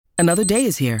Another day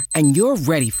is here, and you're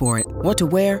ready for it. What to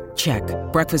wear? Check.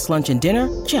 Breakfast, lunch, and dinner?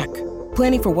 Check.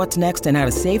 Planning for what's next and how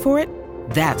to save for it?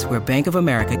 That's where Bank of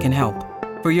America can help.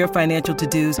 For your financial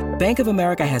to-dos, Bank of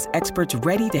America has experts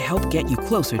ready to help get you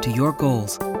closer to your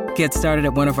goals. Get started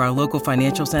at one of our local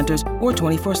financial centers or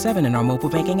 24/7 in our mobile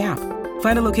banking app.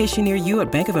 Find a location near you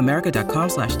at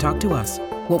bankofamerica.com/talktous.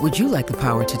 What would you like the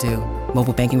power to do?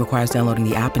 Mobile banking requires downloading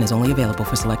the app and is only available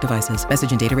for select devices.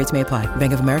 Message and data rates may apply.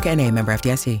 Bank of America N.A., member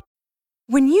FDIC.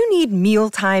 When you need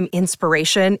mealtime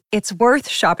inspiration, it's worth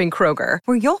shopping Kroger,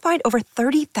 where you'll find over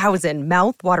 30,000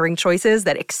 mouth-watering choices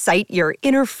that excite your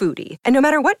inner foodie. And no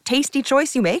matter what tasty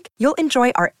choice you make, you'll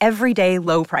enjoy our everyday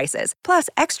low prices, plus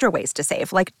extra ways to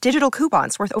save, like digital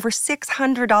coupons worth over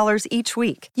 $600 each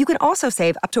week. You can also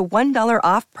save up to $1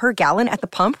 off per gallon at the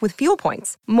pump with fuel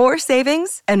points. More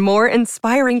savings and more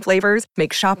inspiring flavors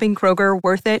make shopping Kroger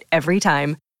worth it every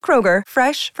time. Kroger,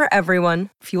 fresh for everyone.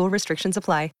 Fuel restrictions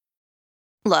apply.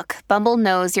 Look, Bumble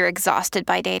knows you're exhausted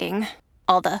by dating.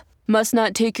 All the, must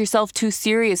not take yourself too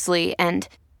seriously, and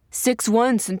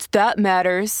 6'1" since that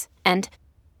matters, and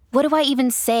what do I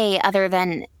even say other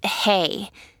than,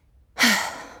 hey?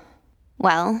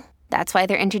 Well, that's why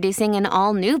they're introducing an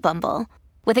all-new Bumble,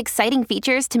 with exciting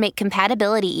features to make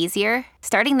compatibility easier,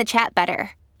 starting the chat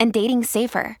better, and dating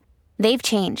safer. They've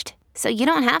changed, so you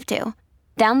don't have to.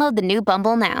 Download the new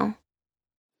Bumble now.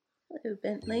 Hello,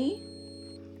 Bentley.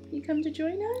 You come to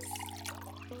join us?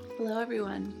 Hello,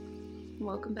 everyone.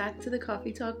 Welcome back to the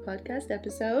Coffee Talk podcast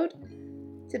episode.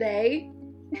 Today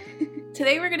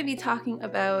we're going to be talking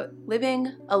about living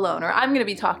alone, or I'm going to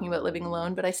be talking about living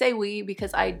alone, but I say we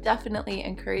because I definitely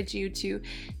encourage you to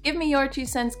give me your 2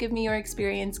 cents, give me your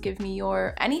experience, give me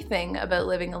your anything about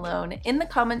living alone in the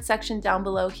comment section down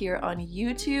below here on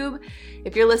YouTube.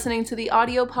 If you're listening to the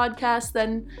audio podcast,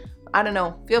 then I don't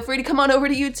know, feel free to come on over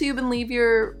to YouTube and leave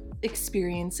your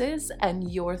experiences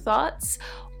and your thoughts.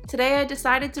 Today I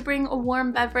decided to bring a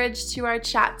warm beverage to our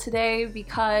chat today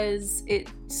because it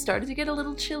started to get a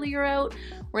little chillier out.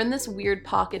 We're in this weird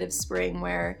pocket of spring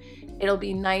where it'll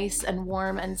be nice and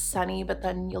warm and sunny, but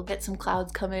then you'll get some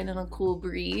clouds come in and a cool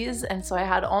breeze. And so I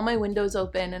had all my windows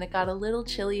open and it got a little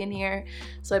chilly in here.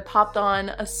 So I popped on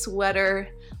a sweater,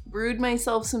 brewed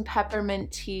myself some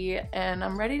peppermint tea, and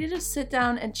I'm ready to just sit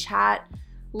down and chat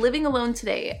living alone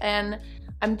today. And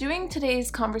I'm doing today's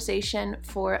conversation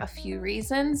for a few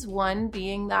reasons. One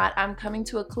being that I'm coming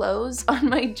to a close on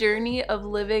my journey of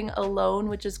living alone,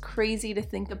 which is crazy to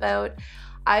think about.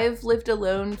 I've lived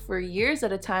alone for years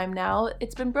at a time now.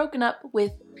 It's been broken up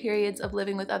with periods of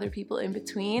living with other people in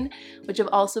between, which have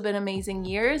also been amazing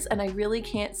years, and I really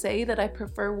can't say that I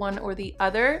prefer one or the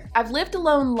other. I've lived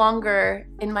alone longer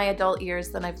in my adult years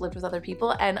than I've lived with other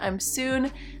people, and I'm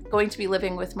soon going to be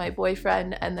living with my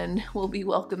boyfriend, and then we'll be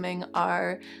welcoming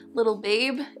our little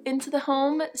babe into the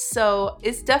home. So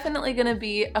it's definitely gonna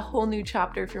be a whole new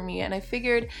chapter for me, and I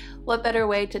figured what better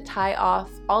way to tie off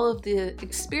all of the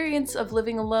experience of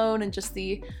living alone and just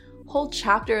the whole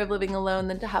chapter of living alone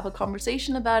than to have a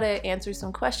conversation about it, answer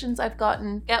some questions I've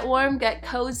gotten, get warm, get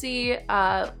cozy,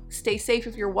 stay safe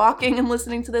if you're walking and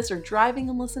listening to this or driving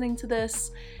and listening to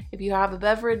this. If you have a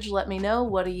beverage, let me know.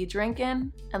 What are you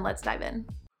drinking? And let's dive in.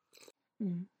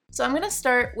 So I'm going to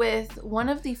start with one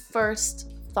of the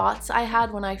first thoughts I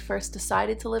had when I first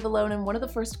decided to live alone, and one of the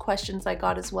first questions I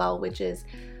got as well, which is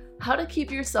how to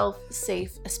keep yourself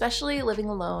safe, especially living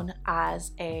alone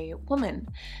as a woman.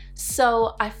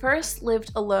 So I first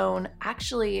lived alone,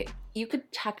 actually, you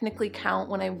could technically count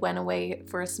when I went away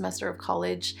for a semester of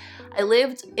college. I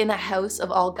lived in a house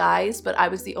of all guys, but I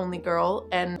was the only girl,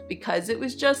 and because it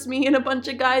was just me and a bunch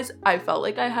of guys, I felt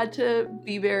like I had to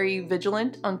be very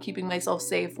vigilant on keeping myself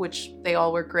safe, which they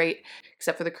all were great,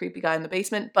 except for the creepy guy in the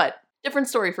basement, but different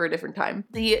story for a different time.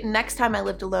 The next time I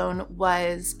lived alone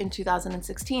was in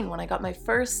 2016 when I got my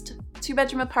first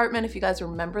 2-bedroom apartment. If you guys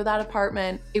remember that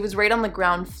apartment, it was right on the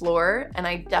ground floor, and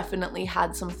I definitely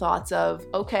had some thoughts of,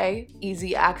 okay,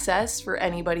 easy access for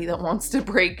anybody that wants to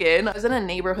break in. I was in a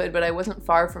neighborhood, but I wasn't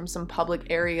far from some public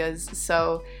areas,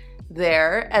 so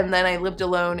there. And then I lived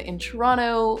alone in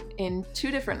Toronto in 2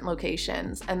 different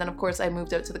locations. And then of course I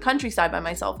moved out to the countryside by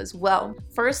myself as well.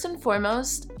 First and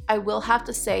foremost, I will have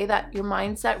to say that your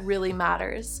mindset really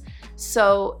matters.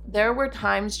 So there were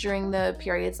times during the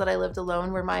periods that I lived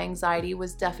alone where my anxiety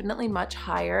was definitely much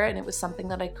higher, and it was something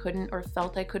that I couldn't or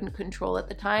felt I couldn't control at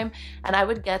the time. And I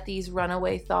would get these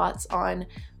runaway thoughts on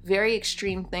very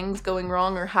extreme things going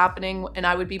wrong or happening, and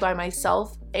I would be by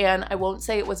myself. And I won't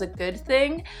say it was a good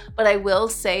thing, but I will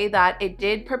say that it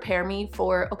did prepare me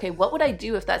for, okay, what would I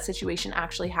do if that situation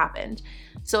actually happened?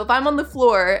 So if I'm on the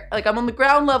floor, like I'm on the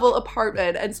ground level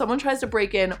apartment and someone tries to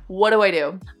break in, what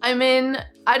do? I'm in,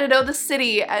 I don't know, the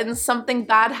city and something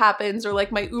bad happens, or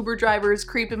like my Uber driver is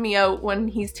creeping me out when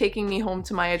he's taking me home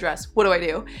to my address. What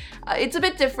do? It's a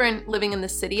bit different living in the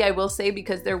city, I will say,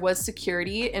 because there was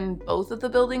security in both of the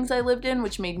buildings I lived in,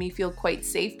 which made me feel quite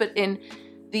safe. But in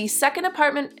the second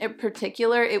apartment in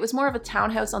particular, it was more of a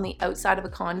townhouse on the outside of a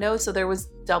condo, so there was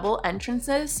double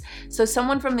entrances. So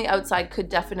someone from the outside could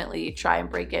definitely try and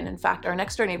break in. In fact, our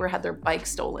next door neighbor had their bike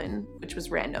stolen, which was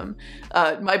random.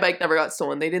 My bike never got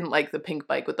stolen. They didn't like the pink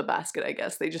bike with the basket, I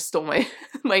guess. They just stole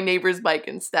my neighbor's bike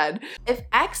instead. If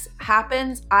X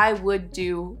happens, I would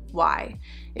do Y.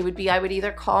 It would be, I would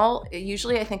either call,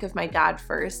 usually I think of my dad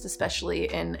first, especially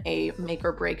in a make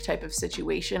or break type of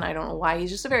situation. I don't know why.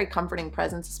 He's just a very comforting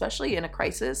presence, especially in a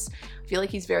crisis. I feel like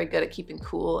he's very good at keeping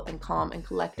cool and calm and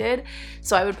collected.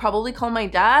 So I would probably call my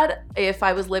dad. If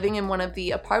I was living in one of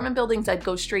the apartment buildings, I'd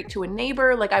go straight to a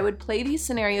neighbor. Like, I would play these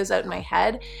scenarios out in my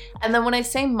head. And then when I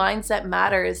say mindset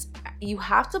matters, you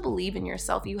have to believe in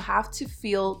yourself. You have to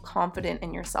feel confident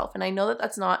in yourself. And I know that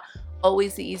that's not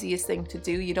always the easiest thing to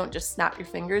do. You don't just snap your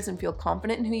fingers and feel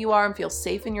confident in who you are and feel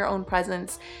safe in your own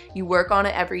presence. You work on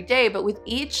it every day, but with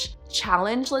each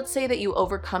challenge, let's say, that you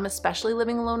overcome, especially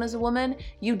living alone as a woman,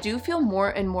 you do feel more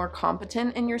and more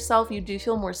competent in yourself. You do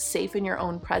feel more safe in your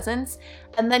own presence.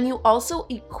 And then you also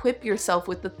equip yourself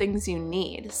with the things you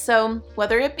need. So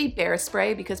whether it be bear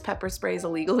spray, because pepper spray is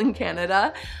illegal in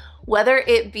Canada, whether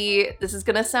it be, this is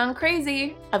gonna sound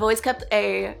crazy, I've always kept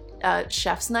a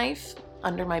chef's knife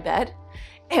under my bed.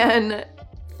 And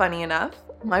funny enough,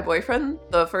 my boyfriend,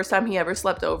 the first time he ever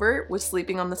slept over, was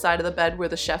sleeping on the side of the bed where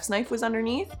the chef's knife was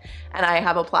underneath. And I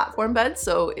have a platform bed,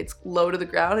 so it's low to the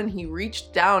ground, and he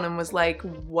reached down and was like,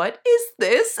 "What is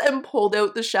this?" and pulled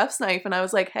out the chef's knife. And I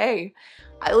was like, hey,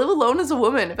 I live alone as a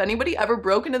woman. If anybody ever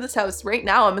broke into this house right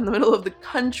now, I'm in the middle of the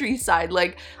countryside.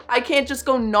 Like, I can't just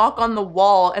go knock on the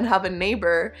wall and have a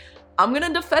neighbor. I'm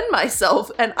gonna defend myself,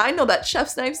 and I know that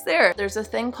chef's knife's there. There's a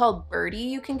thing called Birdie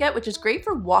you can get, which is great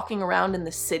for walking around in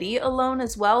the city alone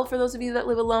as well, for those of you that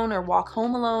live alone or walk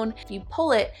home alone. If you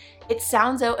pull it, it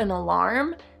sounds out an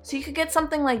alarm. So you could get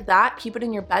something like that, keep it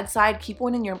in your bedside, keep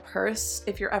one in your purse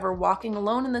if you're ever walking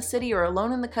alone in the city or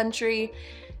alone in the country.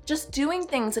 Just doing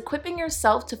things, equipping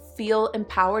yourself to feel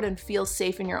empowered and feel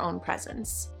safe in your own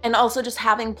presence. And also just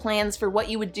having plans for what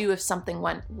you would do if something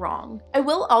went wrong. I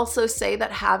will also say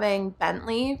that having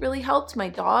Bentley really helped, my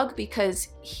dog, because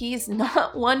he's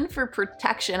not one for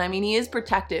protection. I mean, he is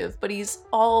protective, but he's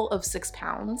all of 6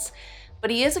 pounds.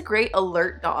 But he is a great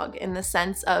alert dog in the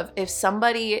sense of if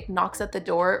somebody knocks at the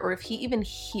door, or if he even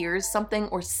hears something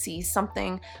or sees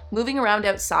something moving around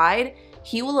outside,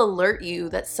 he will alert you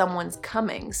that someone's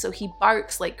coming. So he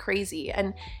barks like crazy.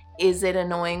 And is it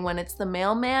annoying when it's the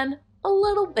mailman? A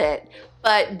little bit.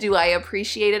 But do I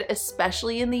appreciate it,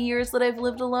 especially in the years that I've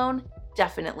lived alone?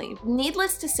 Definitely.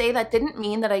 Needless to say, that didn't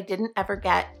mean that I didn't ever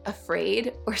get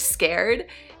afraid or scared.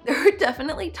 There were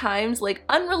definitely times, like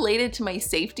unrelated to my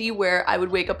safety, where I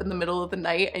would wake up in the middle of the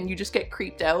night and you just get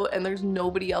creeped out and there's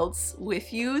nobody else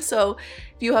with you. So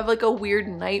if you have like a weird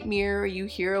nightmare, or you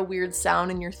hear a weird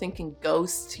sound and you're thinking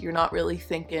ghost, you're not really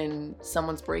thinking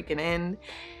someone's breaking in.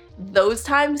 Those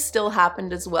times still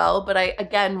happened as well, but I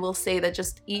again will say that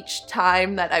just each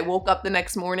time that I woke up the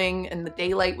next morning and the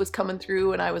daylight was coming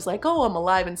through and I was like, oh, I'm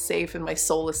alive and safe and my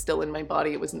soul is still in my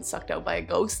body, it wasn't sucked out by a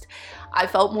ghost, I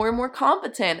felt more and more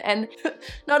competent. And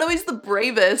not always the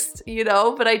bravest, you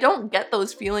know, but I don't get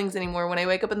those feelings anymore. When I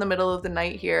wake up in the middle of the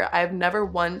night here, I've never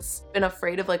once been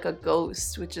afraid of like a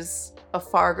ghost, which is a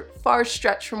far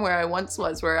stretch from where I once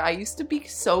was, where I used to be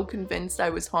so convinced I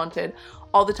was haunted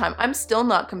all the time. I'm still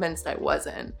not convinced I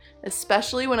wasn't,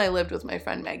 especially when I lived with my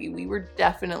friend Maggie. We were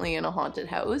definitely in a haunted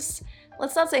house.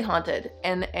 Let's not say haunted,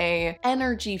 in a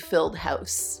energy-filled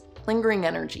house, lingering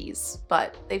energies,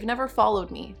 but they've never followed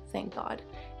me, thank God.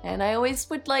 And I always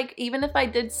would like, even if I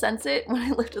did sense it when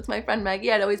I lived with my friend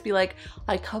Maggie, I'd always be like,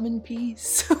 I come in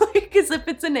peace, like as if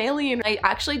it's an alien. I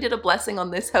actually did a blessing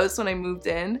on this house when I moved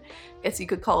in. I guess you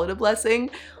could call it a blessing,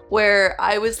 where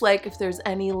I was like, if there's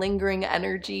any lingering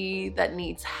energy that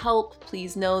needs help,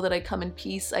 please know that I come in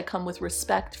peace. I come with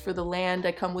respect for the land.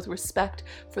 I come with respect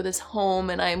for this home,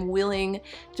 and I am willing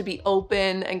to be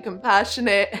open and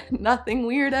compassionate. Nothing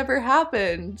weird ever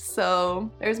happened.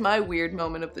 So there's my weird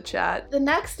moment of the chat. The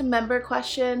next member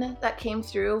question that came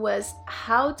through was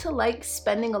how to like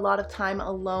spending a lot of time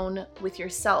alone with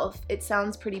yourself. It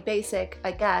sounds pretty basic,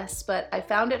 I guess, but I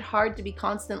found it hard to be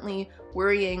constantly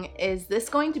worrying, is this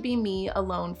going to be me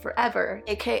alone forever?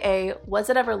 AKA, was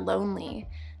it ever lonely?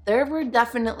 There were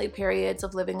definitely periods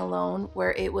of living alone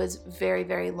where it was very,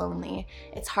 very lonely.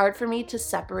 It's hard for me to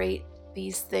separate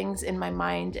these things in my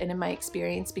mind and in my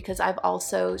experience because I've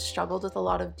also struggled with a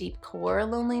lot of deep core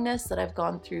loneliness that I've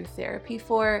gone through therapy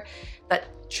for that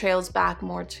trails back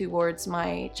more towards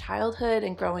my childhood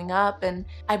and growing up, and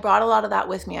I brought a lot of that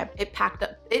with me. It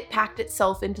packed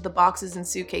itself into the boxes and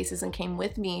suitcases and came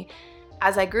with me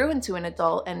as I grew into an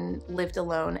adult and lived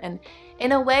alone. And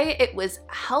in a way it was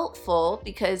helpful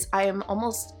because I am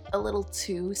almost a little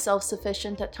too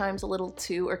self-sufficient at times,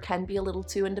 can be a little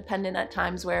too independent at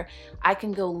times, where I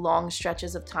can go long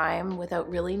stretches of time without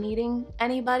really needing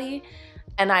anybody.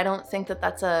 And I don't think that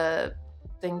that's a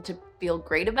thing to feel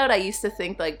great about. I used to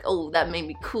think like, oh, that made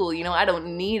me cool, I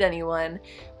don't need anyone.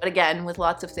 But again, with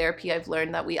lots of therapy, I've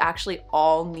learned that we actually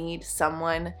all need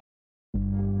someone.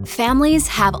 Families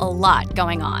have a lot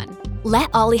going on.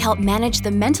 Let Ollie help manage the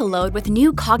mental load with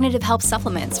new cognitive help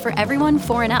supplements for everyone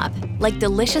 4 and up, like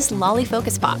delicious Lolly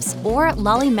Focus Pops or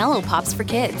Lolly Mellow Pops for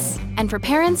kids. And for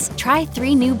parents, try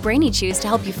 3 new Brainy Chews to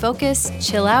help you focus,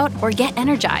 chill out, or get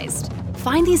energized.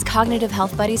 Find these cognitive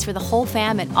health buddies for the whole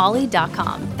fam at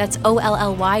olly.com. That's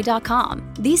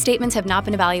OLLY.com. These statements have not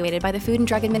been evaluated by the Food and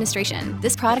Drug Administration.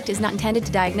 This product is not intended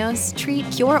to diagnose,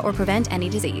 treat, cure, or prevent any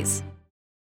disease.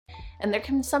 And there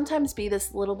can sometimes be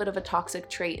this little bit of a toxic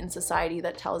trait in society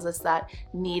that tells us that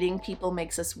needing people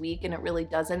makes us weak, and it really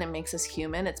doesn't. It makes us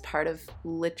human. It's part of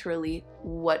literally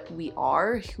what we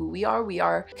are, who we are. We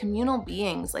are communal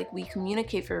beings. Like, we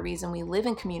communicate for a reason. We live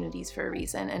in communities for a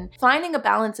reason. And finding a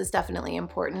balance is definitely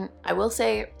important. I will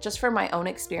say, just from my own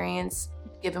experience,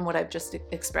 given what I've just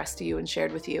expressed to you and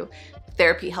shared with you,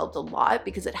 therapy helped a lot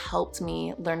because it helped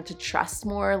me learn to trust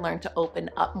more, learn to open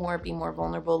up more, be more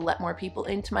vulnerable, let more people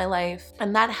into my life.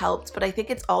 And that helped. But I think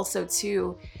it's also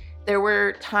too, there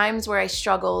were times where I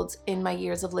struggled in my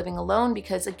years of living alone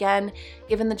because, again,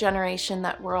 given the generation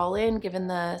that we're all in, given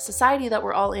the society that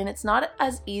we're all in, it's not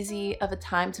as easy of a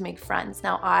time to make friends.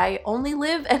 Now, I only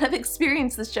live and have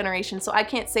experienced this generation, so I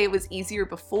can't say it was easier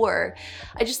before.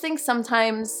 I just think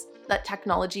sometimes that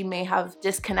technology may have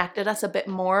disconnected us a bit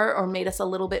more or made us a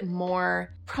little bit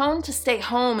more prone to stay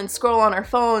home and scroll on our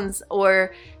phones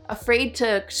or afraid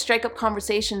to strike up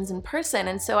conversations in person.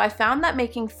 And so I found that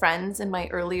making friends in my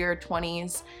earlier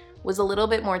 20s was a little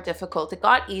bit more difficult. It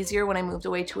got easier when I moved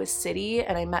away to a city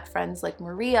and I met friends like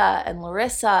Maria and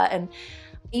Larissa and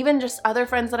even just other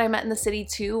friends that I met in the city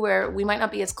too, where we might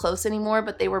not be as close anymore,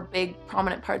 but they were big,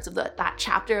 prominent parts of that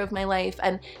chapter of my life,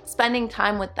 and spending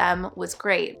time with them was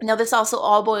great. Now, this also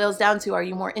all boils down to, are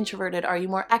you more introverted? Are you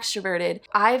more extroverted?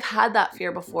 I've had that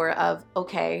fear before of,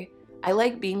 okay, I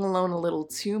like being alone a little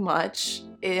too much.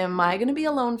 Am I gonna be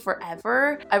alone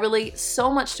forever? I relate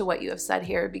so much to what you have said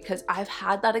here because I've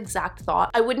had that exact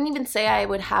thought. I wouldn't even say I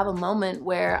would have a moment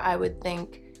where I would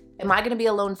think, am I gonna be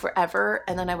alone forever?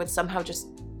 And then I would somehow just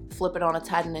flip it on its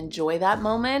head and enjoy that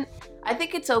moment. I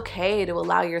think it's okay to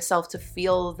allow yourself to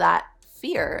feel that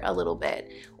fear a little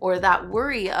bit, or that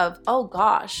worry of, oh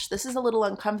gosh, this is a little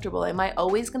uncomfortable. Am I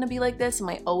always gonna be like this? Am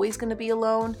I always gonna be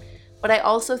alone? But I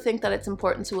also think that it's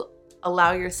important to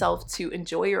allow yourself to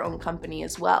enjoy your own company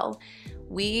as well.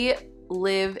 We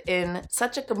live in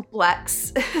such a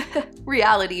complex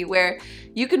reality where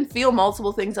you can feel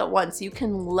multiple things at once. You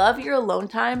can love your alone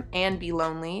time and be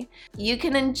lonely. You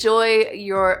can enjoy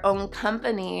your own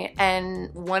company and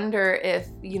wonder if,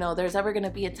 there's ever going to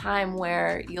be a time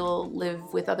where you'll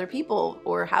live with other people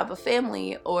or have a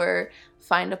family or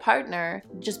find a partner.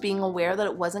 Just being aware that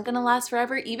it wasn't going to last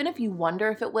forever. Even if you wonder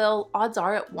if it will, odds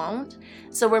are it won't.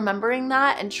 So remembering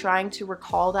that and trying to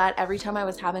recall that every time I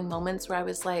was having moments where I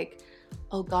was like,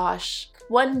 oh gosh,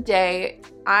 one day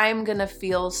I'm gonna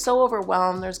feel so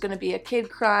overwhelmed. There's gonna be a kid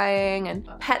crying and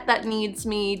a pet that needs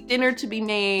me, dinner to be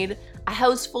made, a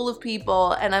house full of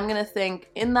people, and I'm gonna think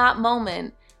in that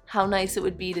moment how nice it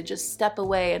would be to just step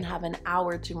away and have an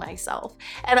hour to myself.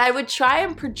 And I would try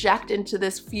and project into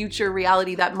this future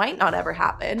reality that might not ever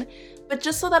happen, but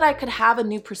just so that I could have a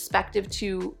new perspective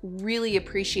to really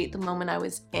appreciate the moment I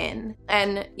was in.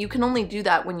 And you can only do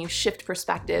that when you shift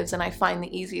perspectives, and I find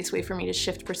the easiest way for me to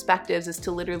shift perspectives is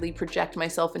to literally project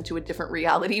myself into a different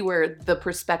reality where the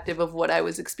perspective of what I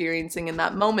was experiencing in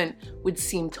that moment would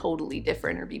seem totally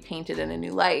different or be painted in a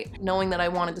new light. Knowing that I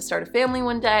wanted to start a family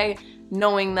one day,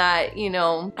 knowing that,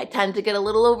 I tend to get a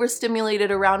little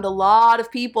overstimulated around a lot of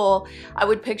people, I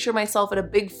would picture myself at a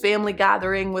big family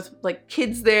gathering with like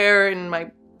kids there and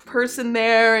my person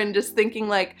there, and just thinking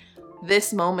like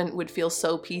this moment would feel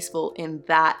so peaceful in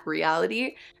that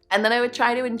reality. And then I would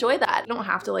try to enjoy that. You don't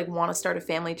have to like want to start a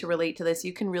family to relate to this.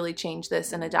 You can really change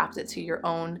this and adapt it to your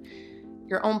own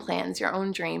plans, your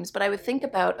own dreams. But I would think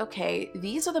about, okay,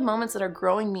 these are the moments that are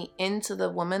growing me into the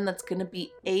woman that's going to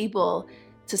be able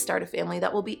to start a family,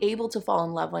 that will be able to fall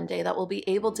in love one day, that will be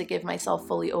able to give myself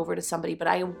fully over to somebody. But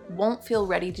I won't feel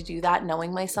ready to do that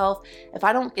knowing myself if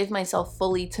I don't give myself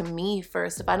fully to me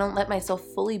first, if I don't let myself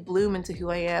fully bloom into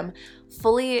who I am,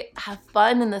 fully have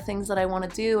fun in the things that I want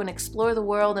to do and explore the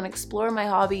world and explore my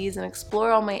hobbies and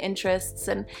explore all my interests.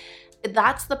 And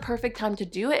that's the perfect time to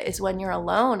do it, is when you're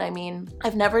alone. I mean,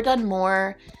 I've never done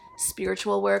more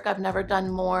spiritual work. I've never done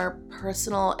more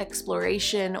personal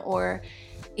exploration or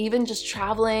even just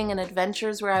traveling and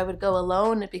adventures where I would go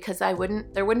alone, because there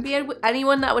wouldn't be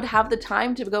anyone that would have the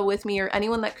time to go with me, or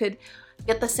anyone that could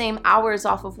get the same hours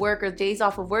off of work or days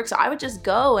off of work. So I would just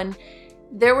go, and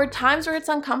there were times where it's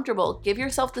uncomfortable. Give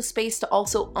yourself the space to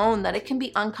also own that it can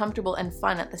be uncomfortable and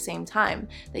fun at the same time,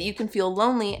 that you can feel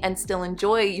lonely and still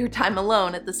enjoy your time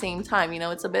alone at the same time.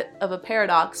 It's a bit of a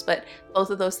paradox, but both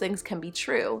of those things can be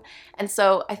true. And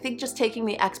so I think just taking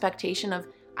the expectation of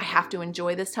I have to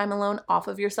enjoy this time alone off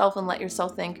of yourself, and let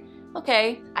yourself think,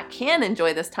 okay, I can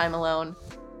enjoy this time alone,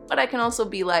 but I can also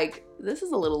be like, this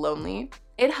is a little lonely.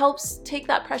 It helps take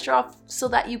that pressure off so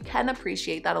that you can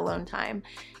appreciate that alone time,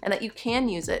 and that you can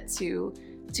use it to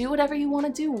do whatever you want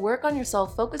to do. Work on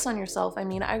yourself, focus on yourself. I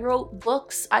mean, I wrote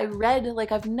books, I read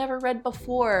like I've never read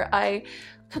before. I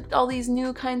cooked all these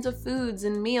new kinds of foods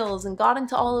and meals and got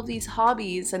into all of these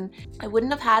hobbies, and I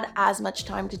wouldn't have had as much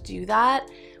time to do that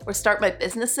or start my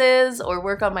businesses or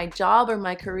work on my job or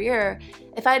my career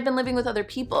if I had been living with other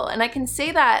people. And I can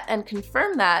say that and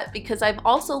confirm that because I've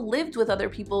also lived with other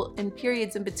people in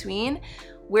periods in between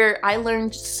where I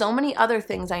learned so many other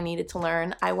things I needed to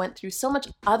learn. I went through so much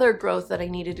other growth that I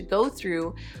needed to go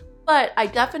through, but I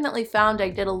definitely found I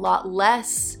did a lot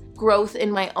less growth in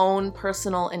my own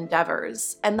personal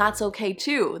endeavors. And that's okay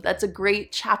too. That's a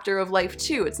great chapter of life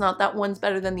too. It's not that one's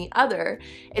better than the other.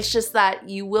 It's just that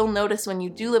you will notice when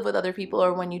you do live with other people,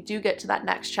 or when you do get to that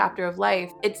next chapter of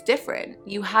life, it's different.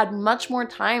 You had much more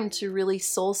time to really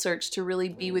soul search, to really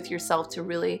be with yourself, to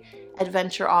really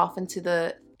adventure off into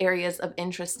the areas of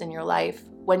interest in your life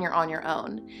when you're on your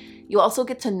own. You also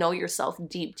get to know yourself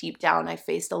deep, deep down. I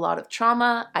faced a lot of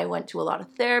trauma. I went to a lot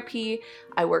of therapy.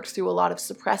 I worked through a lot of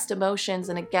suppressed emotions.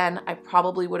 And again, I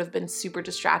probably would have been super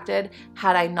distracted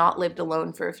had I not lived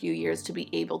alone for a few years to be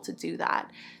able to do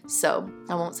that. So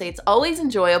I won't say it's always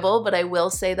enjoyable, but I will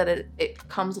say that it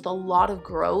comes with a lot of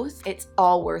growth. It's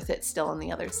all worth it still on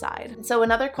the other side. So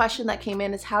another question that came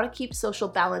in is how to keep social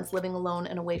balance living alone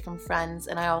and away from friends.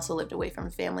 And I also lived away from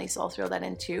family, so I'll throw that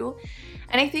in too.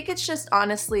 And I think it's just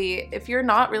honestly, if you're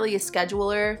not really a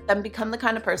scheduler, then become the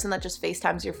kind of person that just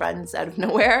FaceTimes your friends out of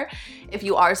nowhere. If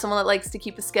you are someone that likes to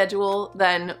keep a schedule,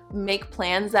 then make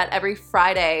plans that every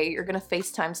Friday you're gonna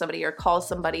FaceTime somebody or call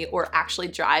somebody or actually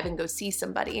drive and go see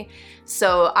somebody.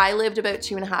 So I lived about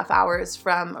 2.5 hours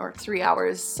or 3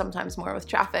 hours, sometimes more with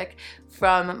traffic,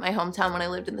 from my hometown when I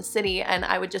lived in the city, and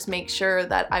I would just make sure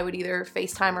that I would either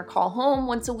FaceTime or call home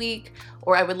once a week,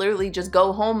 or I would literally just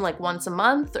go home like once a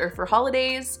month or for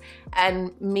holidays.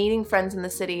 And meeting friends in the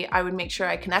city, I would make sure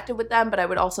I connected with them, but I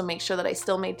would also make sure that I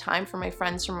still made time for my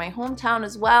friends from my hometown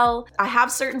as well. I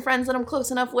have certain friends that I'm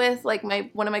close enough with, like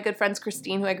one of my good friends,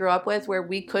 Christine, who I grew up with, where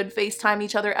we could FaceTime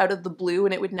each other out of the blue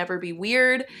and it would never be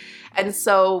weird. And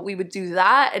so we would do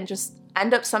that and just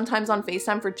end up sometimes on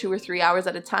FaceTime for 2 or 3 hours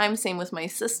at a time. Same with my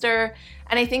sister.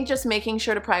 And I think just making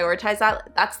sure to prioritize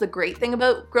that. That's the great thing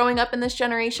about growing up in this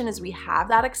generation, is we have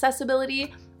that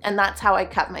accessibility. And that's how I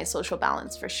kept my social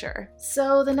balance for sure.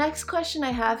 So the next question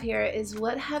I have here is,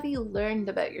 what have you learned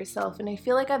about yourself? And I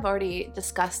feel like I've already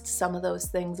discussed some of those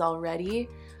things already,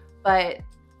 but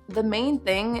the main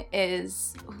thing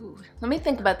is, let me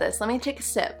think about this. Let me take a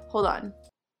sip. Hold on.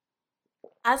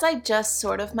 As I just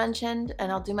sort of mentioned,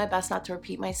 and I'll do my best not to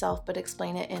repeat myself, but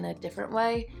explain it in a different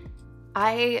way,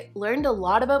 I learned a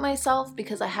lot about myself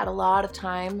because I had a lot of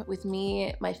time with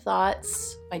me, my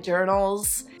thoughts, my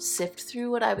journals, sift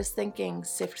through what I was thinking,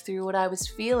 sift through what I was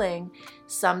feeling.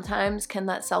 Sometimes can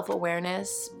that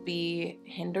self-awareness be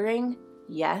hindering?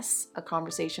 Yes, a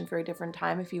conversation for a different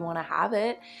time if you want to have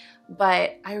it.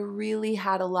 But I really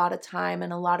had a lot of time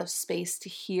and a lot of space to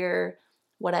hear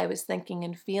what I was thinking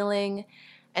and feeling.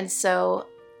 And so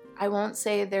I won't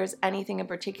say there's anything in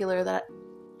particular that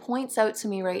points out to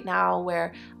me right now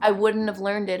where I wouldn't have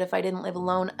learned it if I didn't live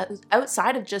alone,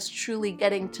 outside of just truly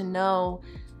getting to know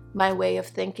my way of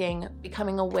thinking,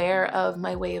 becoming aware of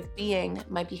my way of being,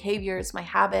 my behaviors, my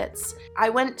habits. I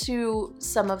went to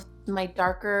some of my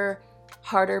darker,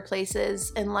 harder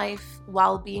places in life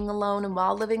while being alone and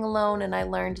while living alone, and I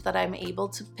learned that I'm able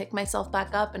to pick myself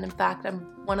back up. And in fact, I'm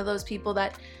one of those people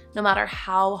that no matter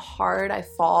how hard I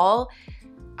fall,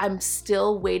 I'm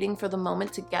still waiting for the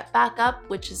moment to get back up,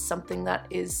 which is something that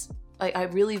is I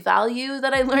really value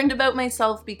that I learned about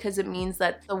myself, because it means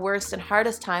that the worst and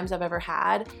hardest times I've ever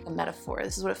had, a metaphor,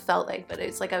 this is what it felt like, but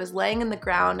it's like I was laying in the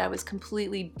ground, I was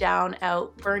completely down,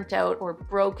 out, burnt out, or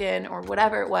broken, or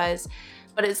whatever it was,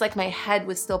 but it's like my head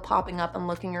was still popping up and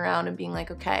looking around and being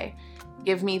like, okay,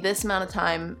 give me this amount of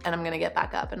time and I'm gonna get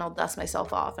back up, and I'll dust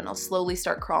myself off, and I'll slowly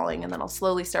start crawling, and then I'll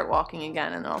slowly start walking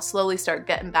again, and then I'll slowly start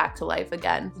getting back to life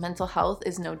again. Mental health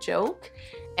is no joke,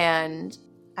 and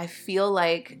I feel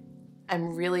like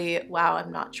I'm really, wow,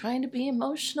 I'm not trying to be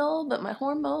emotional, but my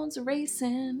hormones are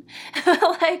racing.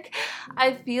 Like,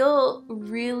 I feel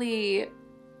really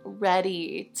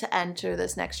ready to enter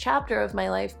this next chapter of my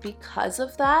life because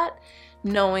of that,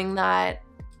 knowing that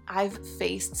I've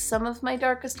faced some of my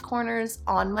darkest corners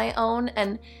on my own,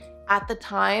 and at the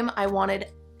time I wanted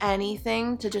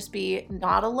anything to just be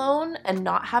not alone and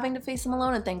not having to face them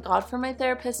alone, and thank God for my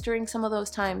therapist during some of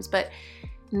those times. But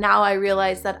now I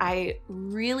realize that I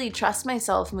really trust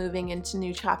myself moving into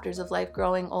new chapters of life,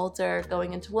 growing older,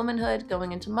 going into womanhood,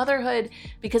 going into motherhood,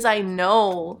 because I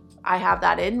know I have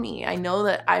that in me. I know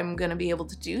that I'm going to be able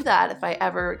to do that if I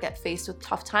ever get faced with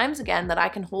tough times again, that I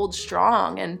can hold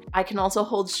strong, and I can also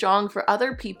hold strong for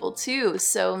other people too.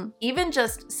 So even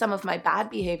just some of my bad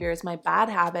behaviors, my bad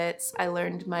habits, I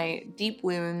learned my deep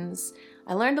wounds.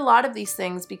 I learned a lot of these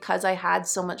things because I had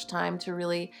so much time to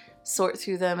really sort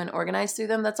through them and organize through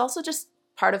them. That's also just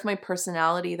part of my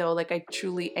personality though. Like, I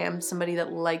truly am somebody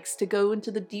that likes to go into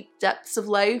the deep depths of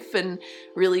life and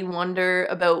really wonder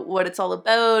about what it's all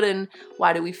about, and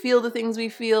why do we feel the things we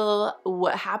feel,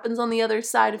 what happens on the other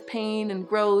side of pain and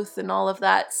growth and all of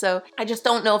that. So I just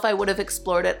don't know if I would have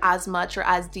explored it as much or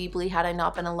as deeply had I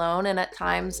not been alone. And at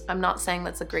times, I'm not saying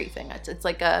that's a great thing.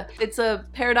 It's a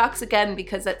paradox again,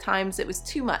 because at times it was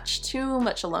too much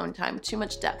alone time, too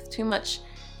much depth, too much,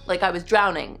 like I was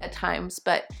drowning at times,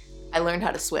 but I learned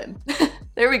how to swim.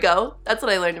 There we go. That's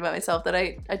what I learned about myself, that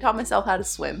I taught myself how to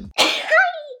swim.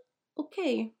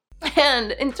 Okay.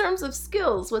 And in terms of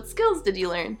skills, what skills did you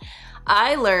learn?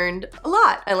 I learned a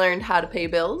lot. I learned how to pay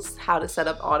bills, how to set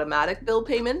up automatic bill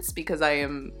payments, because I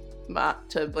am, not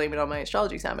to blame it on my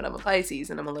astrology sign, but I'm a Pisces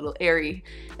and I'm a little airy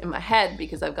in my head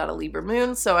because I've got a Libra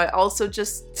moon. So I also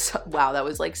just, wow, that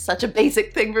was like such a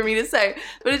basic thing for me to say,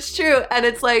 but it's true. And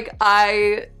it's like,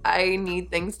 I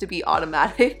need things to be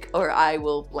automatic or I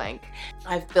will blank.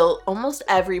 I've built almost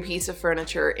every piece of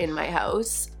furniture in my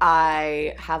house.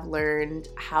 I have learned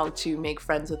how to make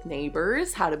friends with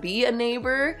neighbors, how to be a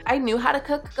neighbor. I knew how to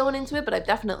cook going into it, but I've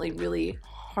definitely really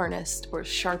harnessed or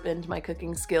sharpened my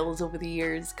cooking skills over the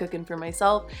years, cooking for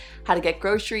myself, how to get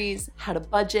groceries, how to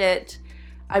budget.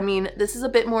 I mean, this is a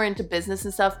bit more into business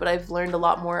and stuff, but I've learned a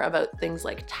lot more about things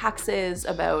like taxes,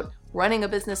 about running a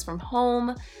business from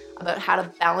home, about how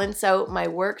to balance out my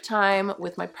work time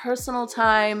with my personal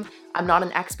time. I'm not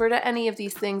an expert at any of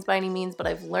these things by any means, but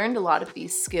I've learned a lot of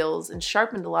these skills and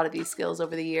sharpened a lot of these skills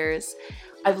over the years.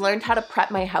 I've learned how to prep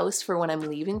my house for when I'm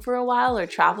leaving for a while or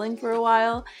traveling for a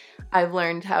while. I've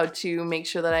learned how to make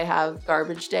sure that I have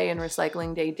garbage day and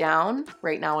recycling day down.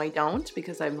 Right now I don't,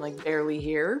 because I'm like barely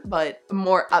here, but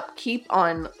more upkeep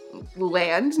on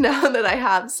land now that I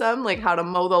have some, like how to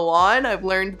mow the lawn. I've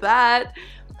learned that.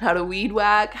 How to weed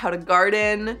whack, how to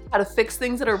garden, how to fix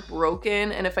things that are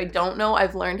broken. And if I don't know,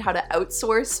 I've learned how to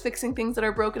outsource fixing things that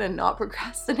are broken and not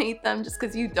procrastinate them just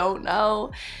because you don't know.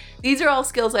 These are all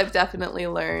skills I've definitely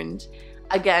learned.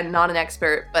 Again, not an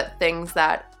expert, but things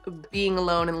that being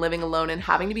alone and living alone and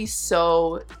having to be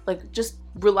so, like, just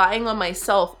relying on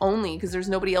myself only because there's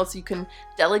nobody else you can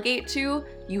delegate to,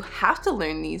 you have to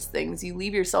learn these things. You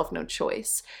leave yourself no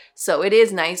choice. So it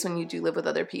is nice when you do live with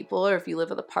other people, or if you live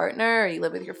with a partner or you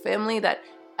live with your family, that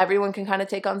everyone can kind of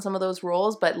take on some of those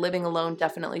roles, but living alone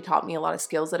definitely taught me a lot of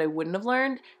skills that I wouldn't have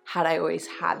learned had I always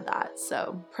had that.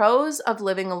 So pros of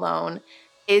living alone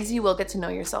is you will get to know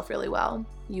yourself really well.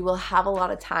 You will have a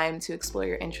lot of time to explore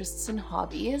your interests and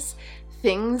hobbies.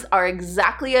 Things are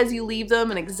exactly as you leave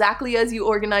them and exactly as you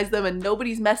organize them, and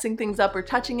nobody's messing things up or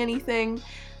touching anything.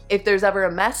 If there's ever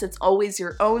a mess, it's always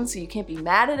your own, so you can't be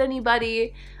mad at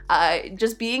anybody.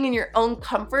 Just being in your own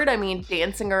comfort, I mean,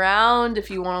 dancing around, if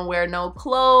you want to wear no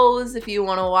clothes, if you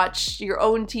want to watch your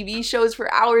own TV shows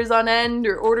for hours on end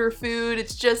or order food,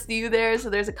 it's just you there, so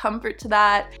there's a comfort to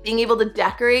that. Being able to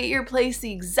decorate your place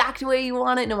the exact way you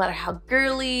want it, no matter how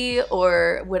girly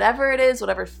or whatever it is,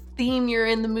 whatever theme you're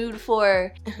in the mood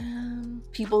for.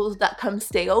 People that come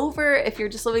stay over if you're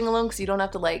just living alone, because you don't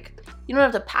have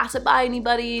to pass it by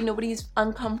anybody, nobody's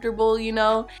uncomfortable, you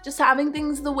know, just having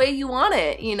things the way you want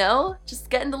it, you know, just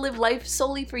getting to live life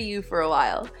solely for you for a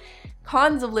while.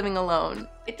 Cons of living alone.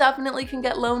 It definitely can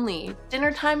get lonely.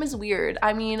 Dinner time is weird.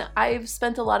 I mean, I've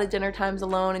spent a lot of dinner times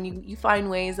alone, and you find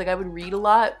ways, like I would read a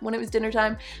lot when it was dinner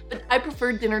time, but I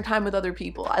prefer dinner time with other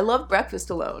people. I love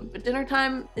breakfast alone, but dinner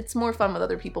time, it's more fun with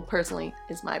other people personally,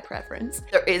 is my preference.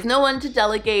 There is no one to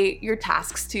delegate your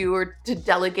tasks to, or to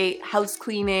delegate house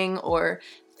cleaning or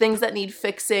things that need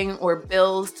fixing or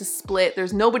bills to split.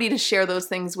 There's nobody to share those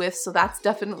things with, so that's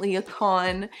definitely a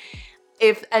con.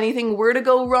 If anything were to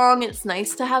go wrong, it's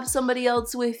nice to have somebody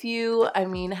else with you. I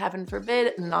mean, heaven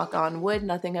forbid, knock on wood,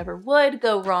 nothing ever would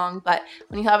go wrong, but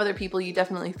when you have other people, you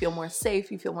definitely feel more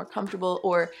safe, you feel more comfortable,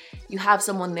 or you have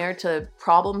someone there to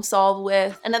problem solve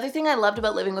with. Another thing I loved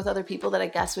about living with other people that I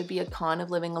guess would be a con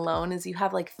of living alone is you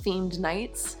have like themed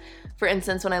nights. For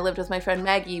instance, when I lived with my friend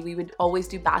Maggie, we would always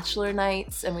do bachelor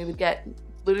nights, and we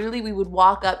would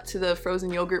walk up to the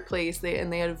frozen yogurt place,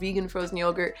 and they had a vegan frozen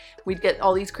yogurt. We'd get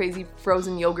all these crazy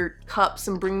frozen yogurt cups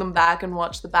and bring them back and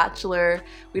watch The Bachelor.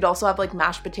 We'd also have like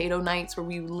mashed potato nights where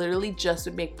we literally just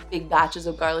would make big batches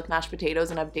of garlic mashed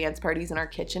potatoes and have dance parties in our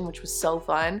kitchen, which was so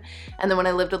fun. And then when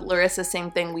I lived with Larissa,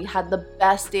 same thing. We had the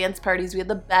best dance parties. We had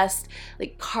the best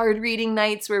like card reading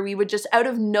nights where we would just out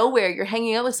of nowhere, you're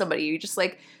hanging out with somebody. You're just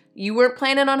like, you weren't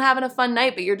planning on having a fun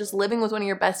night, but you're just living with one of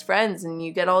your best friends, and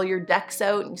you get all your decks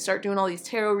out and you start doing all these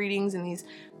tarot readings and these,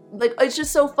 like, it's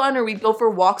just so fun. Or we'd go for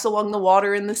walks along the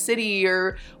water in the city,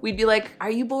 or we'd be like,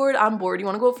 are you bored? I'm bored. You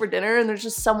want to go for dinner? And there's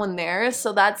just someone there.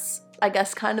 So that's, I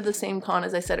guess, kind of the same con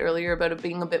as I said earlier about it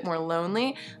being a bit more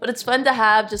lonely, but it's fun to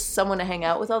have just someone to hang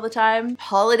out with all the time.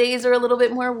 Holidays are a little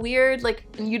bit more weird. Like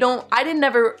I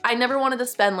never wanted to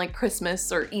spend like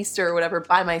Christmas or Easter or whatever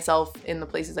by myself in the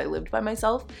places I lived by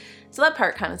myself. So that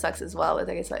part kind of sucks as well. I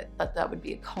guess that would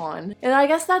be a con. And I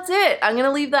guess that's it. I'm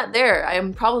gonna leave that there. I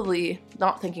am probably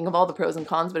not thinking of all the pros and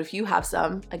cons, but if you have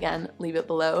some, again, leave it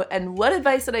below. And what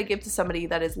advice would I give to somebody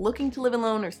that is looking to live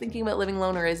alone or thinking about living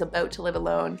alone or is about to live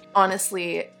alone?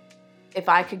 Honestly, if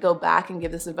I could go back and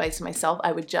give this advice to myself,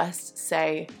 I would just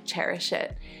say, cherish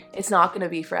it. It's not gonna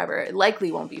be forever. It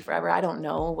likely won't be forever. I don't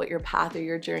know what your path or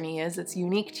your journey is. It's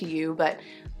unique to you, but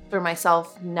for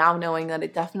myself, now knowing that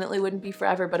it definitely wouldn't be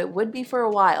forever, but it would be for a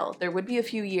while. There would be a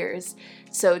few years.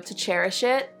 So to cherish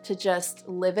it, to just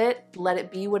live it, let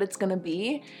it be what it's gonna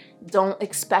be. Don't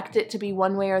expect it to be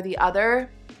one way or the other.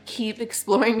 Keep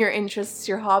exploring your interests,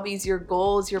 your hobbies, your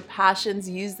goals, your passions.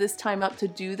 Use this time up to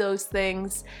do those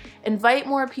things. Invite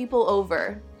more people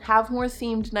over. Have more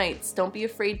themed nights. Don't be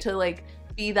afraid to like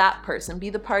be that person. Be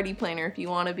the party planner if you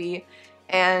want to be.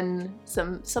 And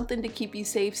something to keep you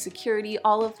safe, security,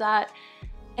 all of that.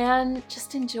 And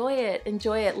just enjoy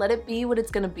it. Let it be what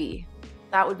it's gonna be.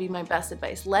 That would be my best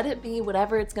advice. Let it be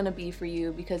whatever it's gonna be for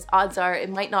you, because odds are it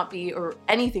might not be or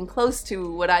anything close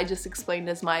to what I just explained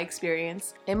as my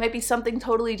experience. It might be something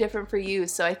totally different for you.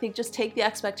 So I think just take the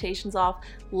expectations off,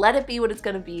 let it be what it's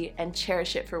gonna be, and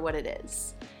cherish it for what it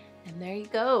is. And there you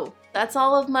go. That's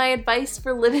all of my advice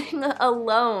for living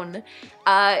alone.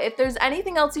 If there's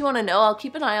anything else you want to know, I'll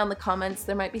keep an eye on the comments.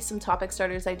 There might be some topic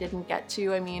starters I didn't get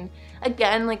to. I mean,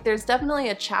 again, like there's definitely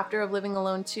a chapter of living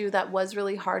alone too that was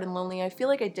really hard and lonely. I feel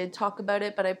like I did talk about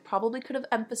it, but I probably could have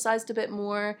emphasized a bit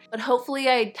more. But hopefully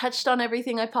I touched on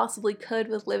everything I possibly could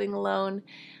with living alone.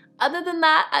 Other than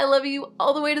that, I love you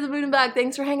all the way to the moon and back.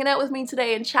 Thanks for hanging out with me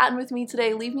today and chatting with me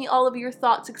today. Leave me all of your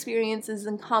thoughts, experiences,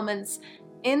 and comments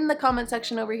in the comment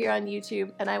section over here on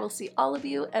YouTube, and I will see all of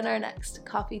you in our next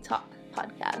Coffee Talk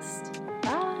podcast.